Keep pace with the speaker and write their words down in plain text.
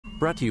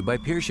Brought to you by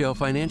Pearshell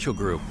Financial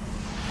Group.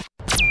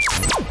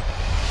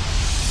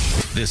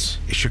 This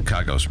is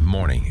Chicago's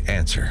Morning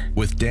Answer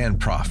with Dan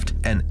Proft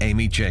and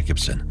Amy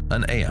Jacobson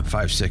on AM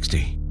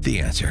 560.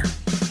 The Answer.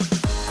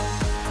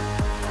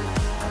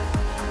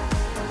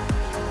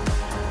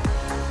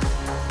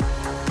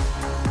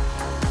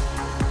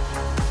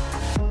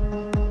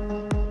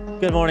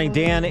 Good morning,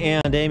 Dan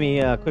and Amy.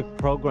 A quick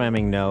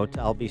programming note.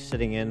 I'll be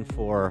sitting in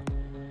for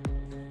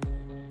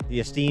the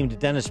esteemed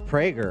Dennis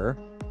Prager.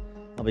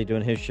 I'll be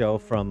doing his show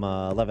from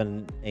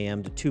 11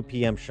 a.m. to 2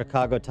 p.m.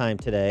 Chicago time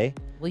today.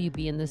 Will you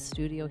be in this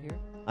studio here?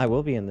 I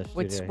will be in this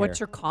studio What's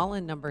your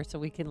call-in number so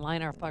we can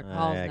line our calls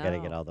I now? got to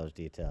get all those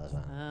details.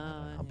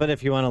 But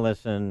if you want to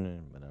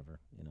listen, whatever,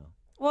 you know.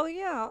 Well,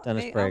 yeah.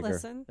 Dennis I'll Prager.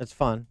 listen. It's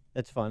fun.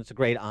 It's a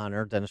great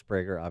honor. Dennis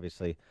Prager,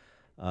 obviously,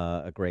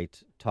 a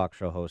great talk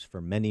show host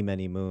for many,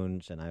 many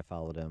moons, and I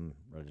followed him,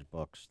 read his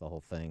books, the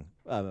whole thing.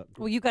 Well,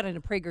 you got into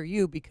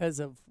PragerU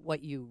because of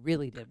what you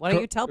really did. Why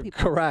don't you tell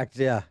people? Correct,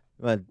 yeah.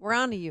 But, we're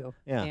on to you,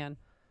 yeah. Dan.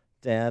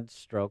 Dad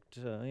stroked,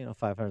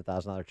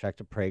 $500,000 check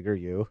to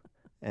PragerU,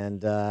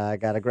 and I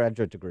got a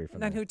graduate degree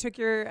from And that. who took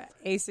your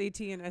ACT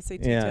and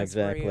SAT Yeah, tests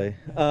exactly.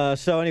 for you?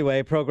 So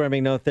anyway,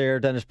 programming note there,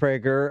 Dennis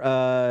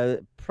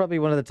Prager. Probably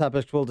one of the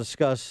topics we'll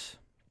discuss,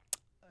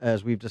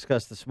 as we've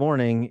discussed this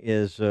morning,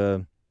 is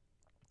the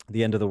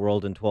end of the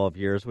world in 12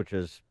 years, which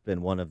has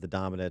been one of the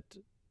dominant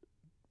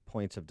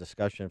points of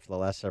discussion for the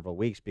last several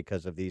weeks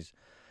because of these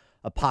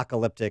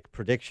apocalyptic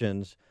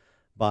predictions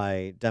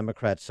by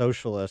Democrat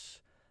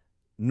socialists,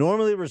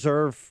 normally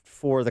reserved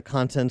for the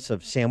contents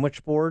of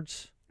sandwich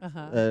boards.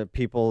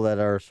 People that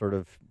are sort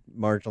of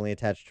marginally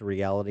attached to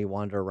reality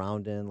wander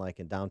around in, like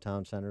in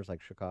downtown centers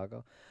like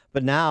Chicago.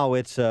 But now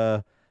it's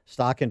a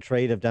stock and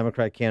trade of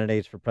Democrat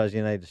candidates for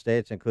president of the United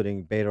States,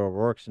 including Beto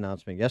O'Rourke's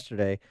announcement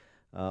yesterday.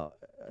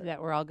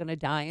 That we're all going to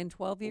die in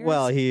 12 years?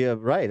 Well,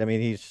 right. I mean,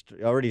 he's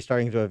already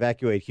starting to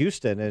evacuate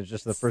Houston, and it's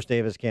just the first day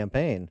of his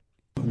campaign.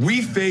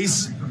 We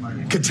face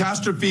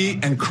catastrophe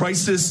and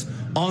crisis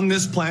on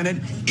this planet,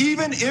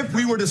 even if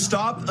we were to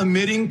stop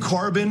emitting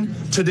carbon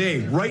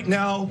today, right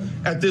now,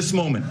 at this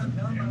moment.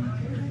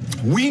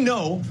 We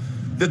know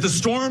that the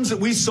storms that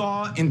we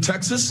saw in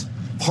Texas,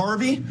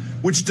 Harvey,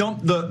 which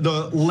dumped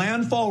the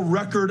landfall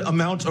record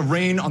amount of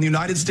rain on the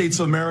United States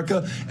of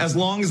America, as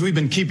long as we've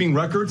been keeping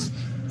records,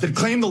 that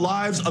claimed the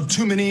lives of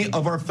too many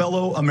of our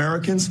fellow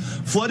Americans,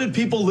 flooded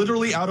people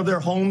literally out of their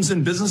homes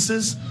and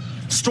businesses.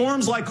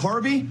 Storms like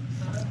Harvey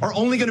are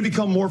only going to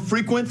become more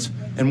frequent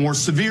and more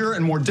severe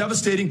and more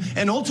devastating,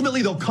 and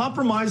ultimately they'll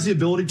compromise the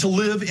ability to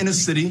live in a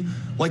city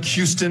like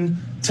Houston,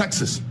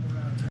 Texas.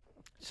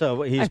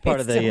 So he's part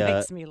of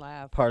makes me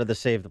laugh. Part of the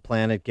Save the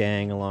Planet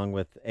gang, along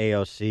with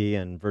AOC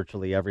and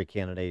virtually every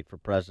candidate for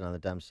president on the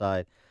Dem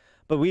side.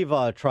 But we've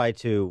tried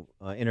to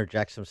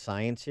interject some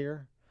science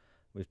here.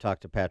 We've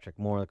talked to Patrick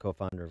Moore, the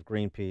co-founder of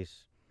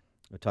Greenpeace.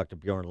 We talked to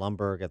Bjorn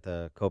Lomborg at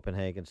the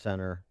Copenhagen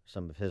Center,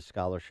 some of his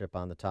scholarship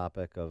on the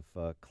topic of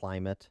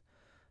climate.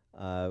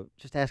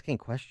 Just asking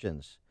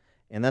questions.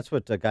 And that's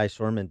what Guy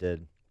Sorman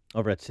did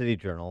over at City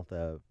Journal,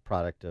 the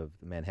product of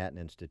the Manhattan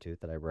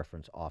Institute that I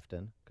reference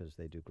often because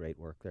they do great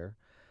work there.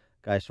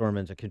 Guy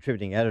Sorman's a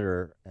contributing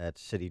editor at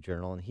City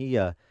Journal, and he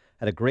had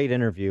a great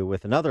interview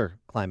with another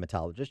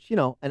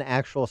climatologist, an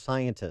actual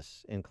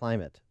scientist in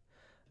climate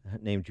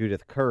named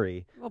Judith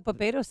Curry. Well, but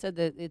Beto said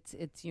that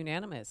it's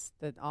unanimous,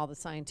 that all the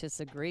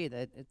scientists agree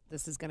that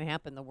this is going to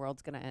happen. The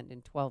world's going to end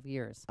in 12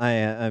 years.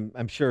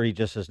 I'm sure he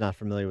just is not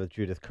familiar with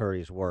Judith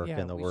Curry's work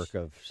and the work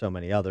of so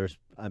many others.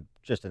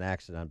 Just an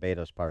accident on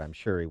Beto's part. I'm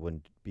sure he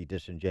wouldn't be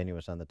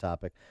disingenuous on the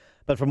topic.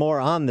 But for more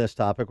on this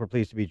topic, we're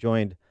pleased to be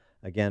joined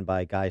again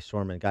by Guy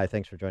Sorman. Guy,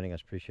 thanks for joining us.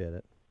 Appreciate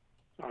it.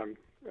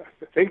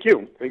 Thank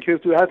you. Thank you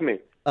to have me.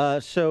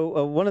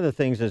 So one of the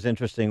things that's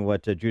interesting,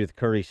 what Judith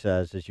Curry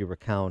says as you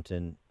recount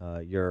in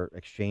your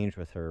exchange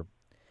with her,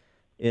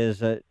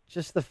 is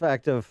just the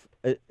fact of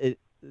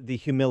the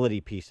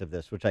humility piece of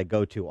this, which I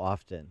go to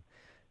often,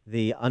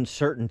 the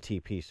uncertainty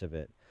piece of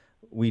it.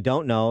 We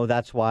don't know.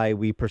 That's why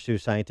we pursue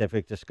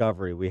scientific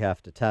discovery. We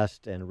have to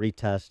test and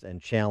retest and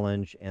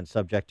challenge and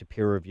subject to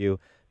peer review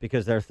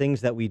because there are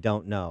things that we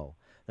don't know.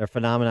 There are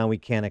phenomena we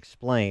can't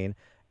explain.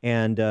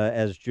 And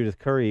as Judith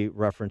Curry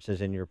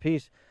references in your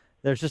piece,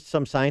 there's just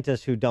some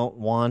scientists who don't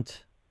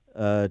want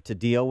to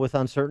deal with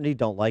uncertainty,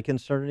 don't like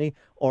uncertainty,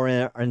 or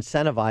are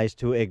incentivized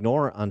to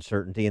ignore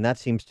uncertainty, and that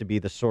seems to be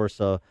the source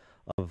of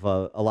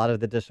a lot of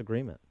the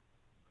disagreement.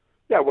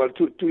 Yeah, well,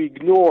 to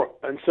ignore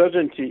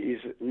uncertainty is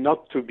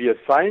not to be a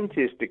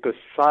scientist, because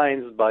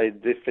science, by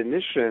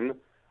definition,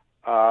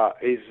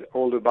 is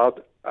all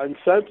about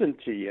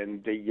uncertainty,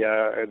 and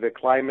the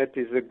climate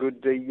is a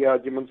good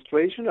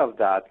demonstration of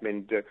that.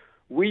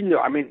 We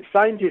know.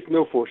 Scientists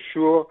know for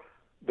sure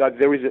that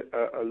there is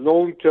a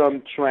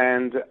long-term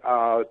trend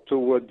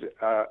toward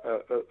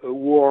a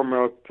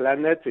warmer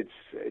planet.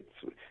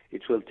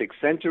 It will take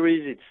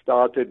centuries. It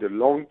started a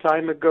long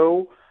time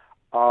ago.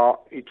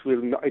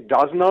 It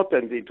does not,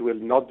 and it will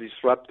not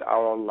disrupt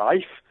our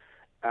life.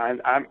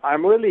 And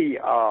I'm really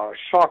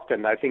shocked,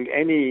 and I think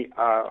any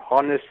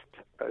honest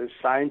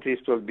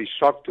scientist will be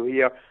shocked to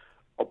hear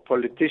or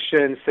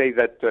politicians say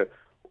that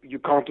you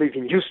can't live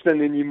in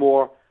Houston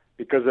anymore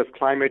because of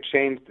climate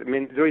change. I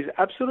mean, there is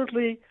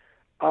absolutely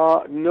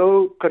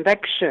no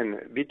connection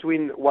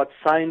between what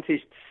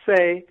scientists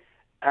say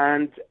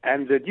and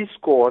the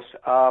discourse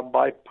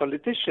by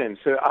politicians.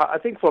 So I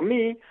think for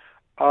me,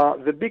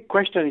 the big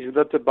question is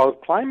not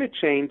about climate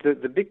change.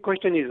 The big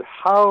question is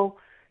how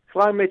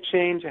climate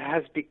change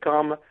has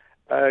become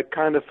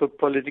kind of a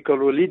political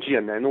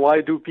religion, and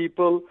why do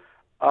people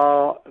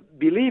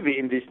believe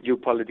in this new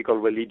political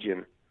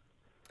religion?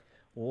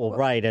 Well,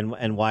 right,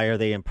 and why are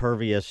they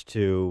impervious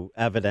to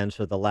evidence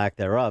or the lack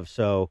thereof?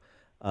 So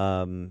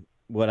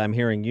what I'm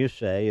hearing you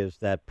say is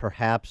that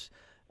perhaps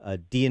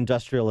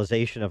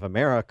deindustrialization of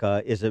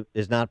America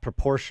is not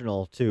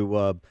proportional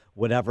to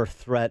whatever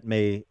threat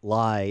may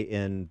lie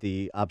in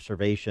the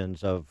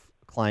observations of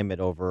climate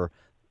over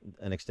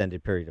an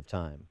extended period of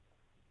time.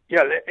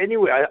 Yeah,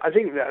 anyway, I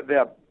think that there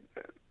are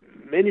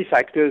many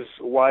factors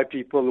why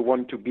people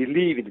want to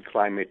believe in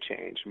climate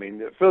change. I mean,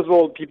 first of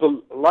all,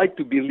 people like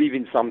to believe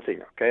in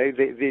something, okay?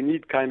 They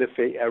need kind of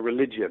a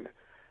religion.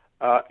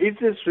 If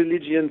this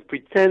religion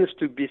pretends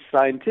to be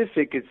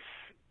scientific, it's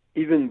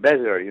even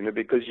better,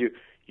 because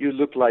you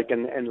look like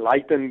an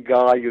enlightened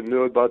guy, you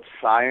know about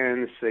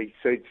science, so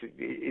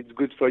it's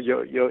good for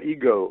your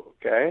ego,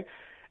 okay?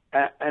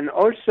 And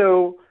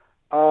also,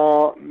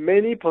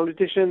 many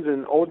politicians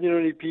and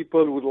ordinary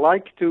people would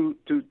like to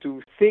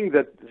think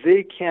that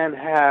they can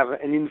have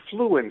an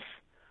influence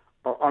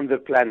on the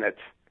planet.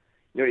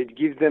 It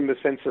gives them a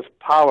sense of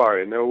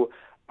power,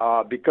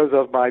 because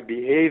of my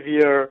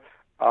behavior,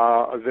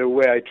 the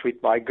way I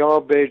treat my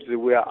garbage, the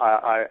way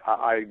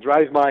I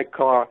drive my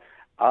car,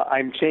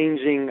 I'm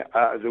changing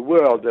the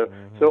world.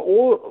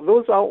 So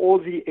those are all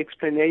the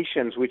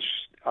explanations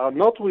which are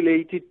not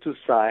related to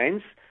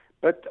science,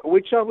 but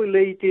which are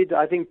related,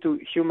 I think, to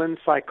human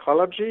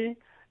psychology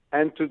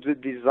and to the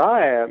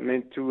desire,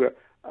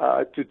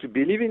 to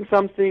believe in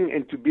something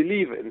and to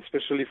believe, and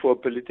especially for a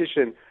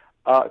politician,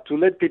 to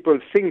let people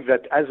think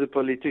that as a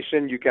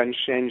politician you can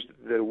change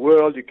the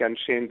world, you can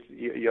change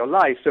your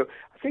life. So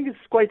I think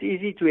it's quite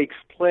easy to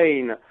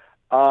explain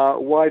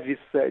why this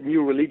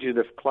new religion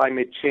of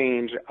climate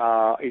change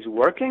is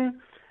working,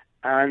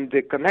 and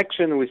the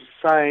connection with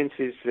science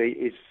is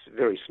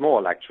very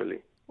small,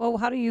 actually. Well,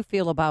 how do you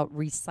feel about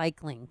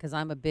recycling? Because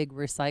I'm a big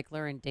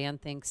recycler, and Dan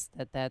thinks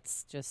that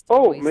that's just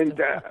look,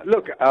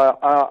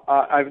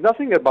 I have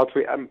nothing about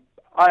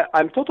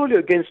I'm totally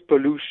against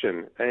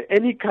pollution,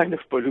 any kind of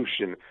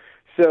pollution.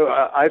 So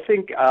I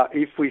think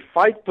if we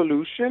fight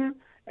pollution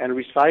and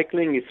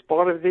recycling is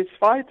part of this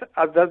fight,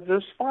 that's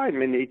just fine. I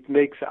mean, it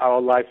makes our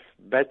life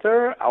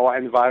better, our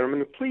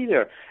environment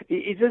cleaner.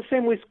 It's the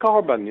same with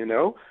carbon,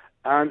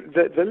 and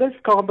the less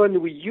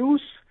carbon we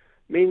use,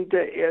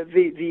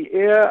 the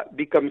air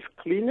becomes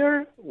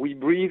cleaner, we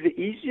breathe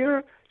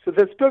easier, so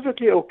that's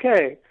perfectly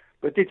okay.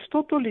 But it's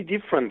totally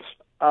different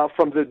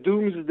from the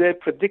doomsday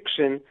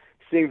prediction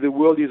saying the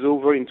world is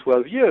over in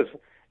 12 years.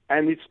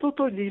 And it's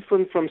totally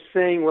different from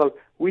saying, well,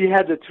 we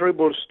had a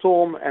terrible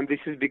storm and this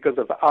is because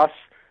of us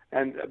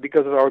and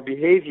because of our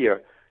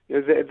behavior.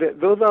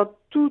 Those are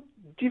two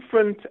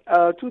different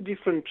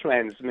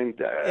trends.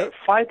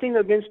 Fighting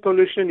against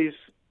pollution is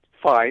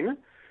fine,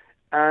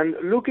 and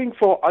looking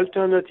for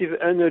alternative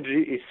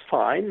energy is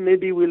fine.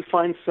 Maybe we'll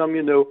find some,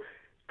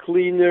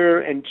 cleaner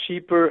and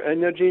cheaper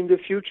energy in the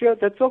future.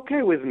 That's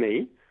okay with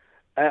me.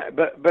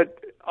 But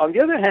on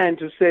the other hand,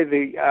 to say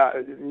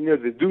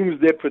the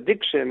doomsday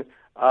prediction,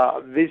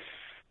 this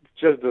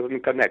just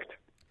doesn't connect.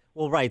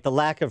 Well, right. The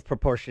lack of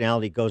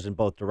proportionality goes in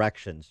both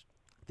directions.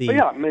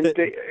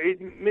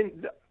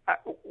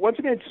 Once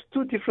again, it's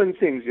two different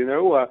things.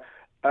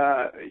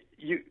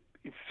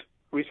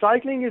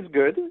 Recycling is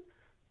good.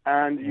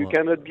 And you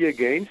cannot be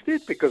against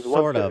it because,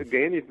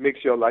 again, it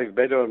makes your life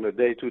better on a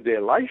day-to-day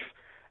life.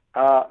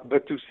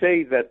 But to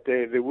say that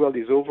the world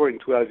is over in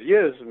 12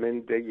 years,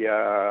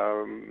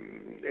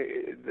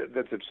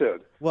 that's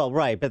absurd. Well,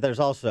 right. But there's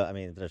also,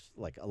 there's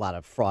like a lot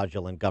of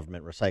fraudulent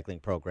government recycling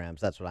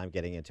programs. That's what I'm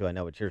getting into. I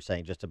know what you're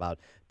saying just about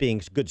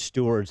being good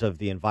stewards of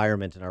the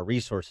environment and our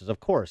resources. Of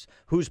course,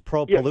 who's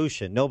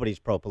pro-pollution? Yes. Nobody's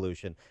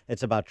pro-pollution.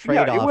 It's about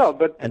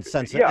trade-off and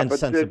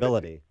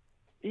sensibility.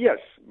 Yes,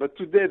 but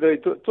today there is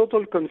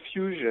total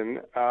confusion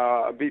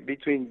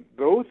between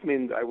both.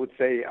 I would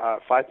say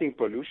fighting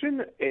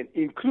pollution, and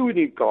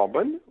including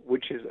carbon,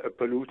 which is a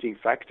polluting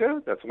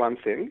factor. That's one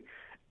thing,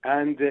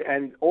 and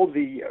all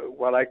the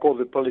what I call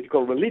the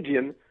political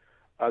religion,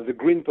 the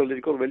green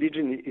political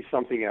religion, is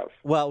something else.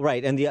 Well,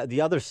 right, and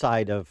the other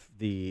side of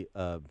the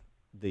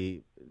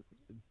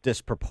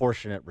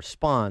disproportionate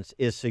response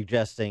is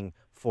suggesting,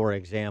 for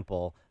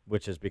example,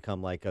 which has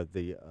become like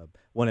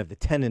one of the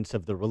tenets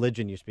of the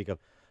religion you speak of,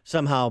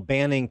 somehow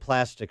banning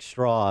plastic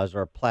straws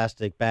or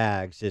plastic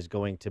bags is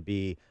going to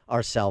be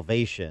our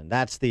salvation.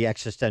 That's the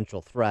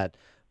existential threat.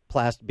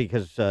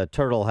 Because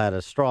Turtle had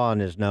a straw in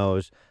his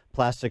nose,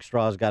 plastic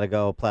straws got to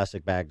go,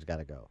 plastic bags got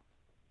to go.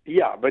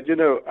 Yeah, but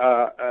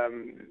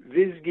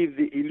this gives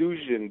the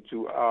illusion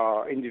to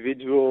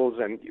individuals,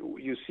 and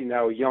you see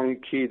now young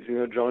kids,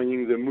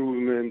 joining the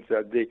movement.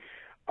 That they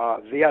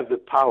have the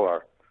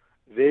power.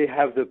 They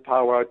have the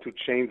power to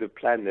change the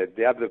planet.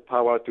 They have the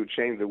power to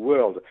change the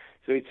world.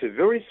 So it's a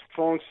very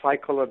strong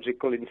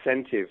psychological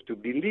incentive to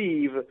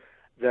believe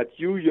that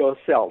you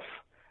yourself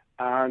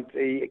can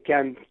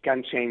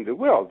change the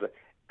world.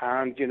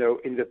 And,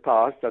 in the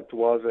past, that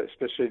was,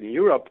 especially in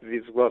Europe,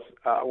 this was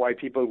why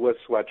people were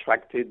so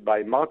attracted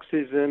by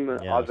Marxism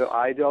and other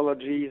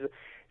ideologies.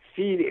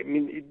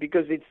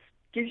 Because it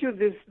gives you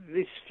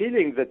this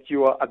feeling that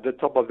you are at the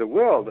top of the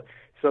world.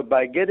 So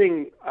by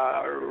getting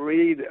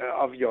rid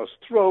of your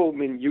straw,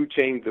 you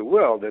change the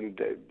world. And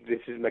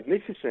this is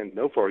magnificent,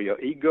 for your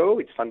ego.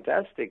 It's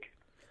fantastic.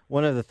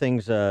 One of the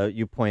things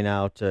you point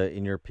out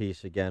in your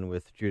piece, again,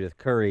 with Judith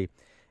Curry,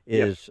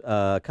 is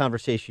a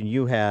conversation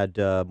you had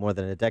more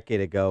than a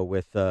decade ago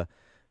with the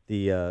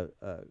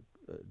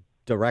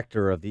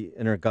director of the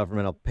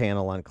Intergovernmental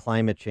Panel on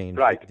Climate Change,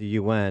 right. the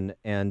UN,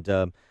 and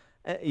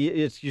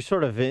you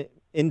sort of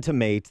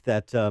intimate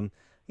that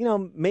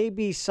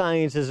maybe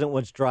science isn't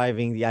what's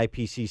driving the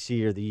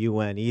IPCC or the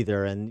UN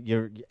either, and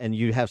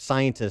you have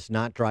scientists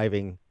not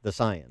driving the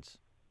science.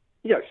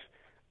 Yes,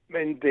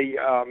 and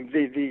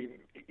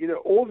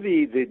all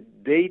the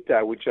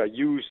data which are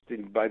used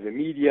by the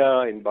media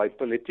and by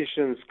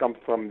politicians come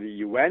from the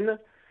UN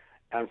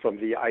and from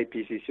the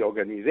IPCC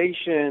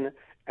organization,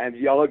 and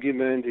the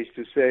argument is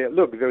to say,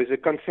 look, there is a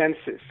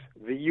consensus.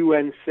 The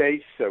UN says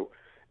so.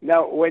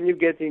 Now, when you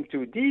get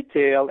into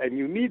detail and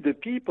you meet the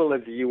people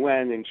at the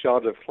UN in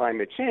charge of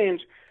climate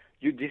change,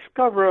 you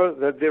discover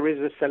that there is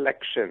a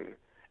selection.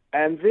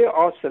 And they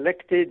are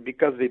selected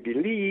because they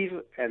believe,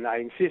 and I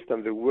insist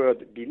on the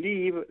word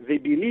believe, they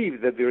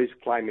believe that there is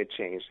climate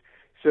change.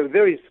 So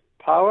there is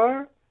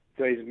power,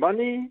 there is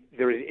money,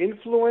 there is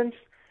influence,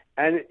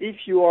 and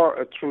if you are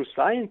a true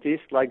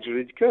scientist like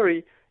Judith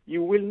Curry,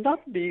 you will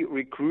not be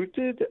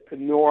recruited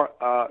nor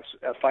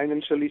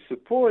financially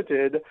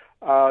supported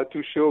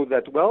to show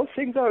that,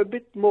 things are a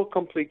bit more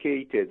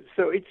complicated.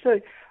 So it's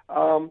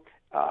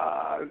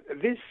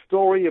this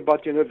story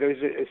about, there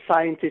is a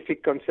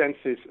scientific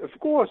consensus. Of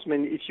course,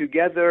 if you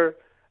gather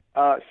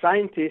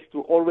scientists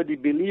who already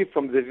believe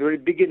from the very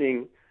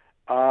beginning,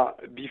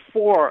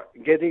 before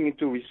getting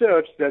into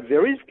research, that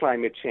there is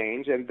climate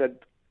change and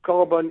that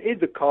carbon is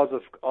the cause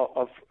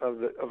of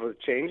a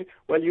change,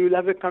 you will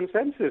have a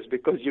consensus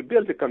because you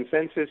build a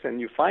consensus and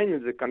you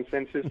find the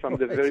consensus from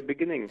the very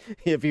beginning.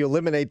 If you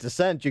eliminate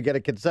dissent, you get a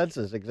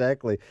consensus.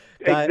 Exactly.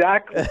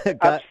 Exactly.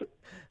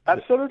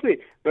 Absolutely.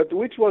 But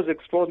which was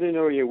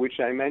extraordinary, which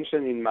I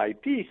mentioned in my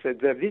piece, that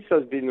this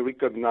has been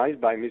recognized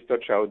by Mr.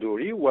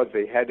 Chowdhury, who was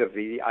the head of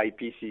the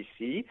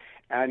IPCC,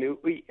 and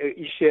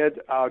he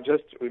shared,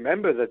 just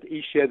remember that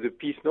he shared the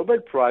Peace Nobel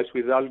Prize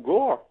with Al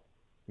Gore.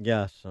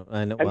 Yes,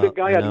 I know. And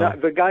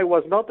the guy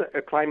was not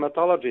a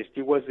climatologist;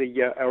 he was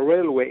a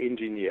railway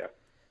engineer.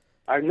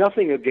 I have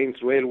nothing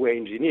against railway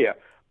engineer,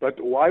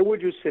 but why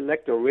would you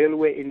select a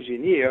railway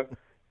engineer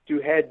to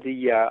head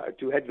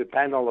the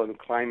panel on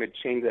climate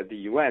change at the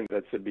UN?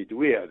 That's a bit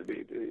weird.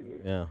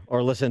 Yeah,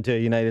 or listen to a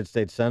United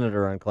States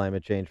senator on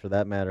climate change, for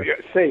that matter. Yeah,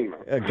 same.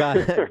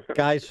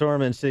 Guy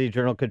Sorman, City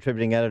Journal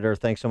contributing editor.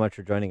 Thanks so much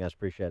for joining us.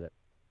 Appreciate it.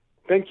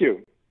 Thank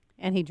you.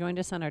 And he joined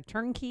us on our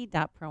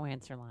turnkey.pro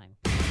answer line.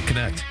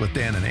 Connect with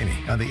Dan and Amy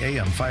on the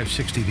AM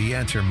 560 The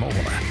Answer mobile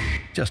app.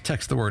 Just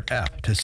text the word app to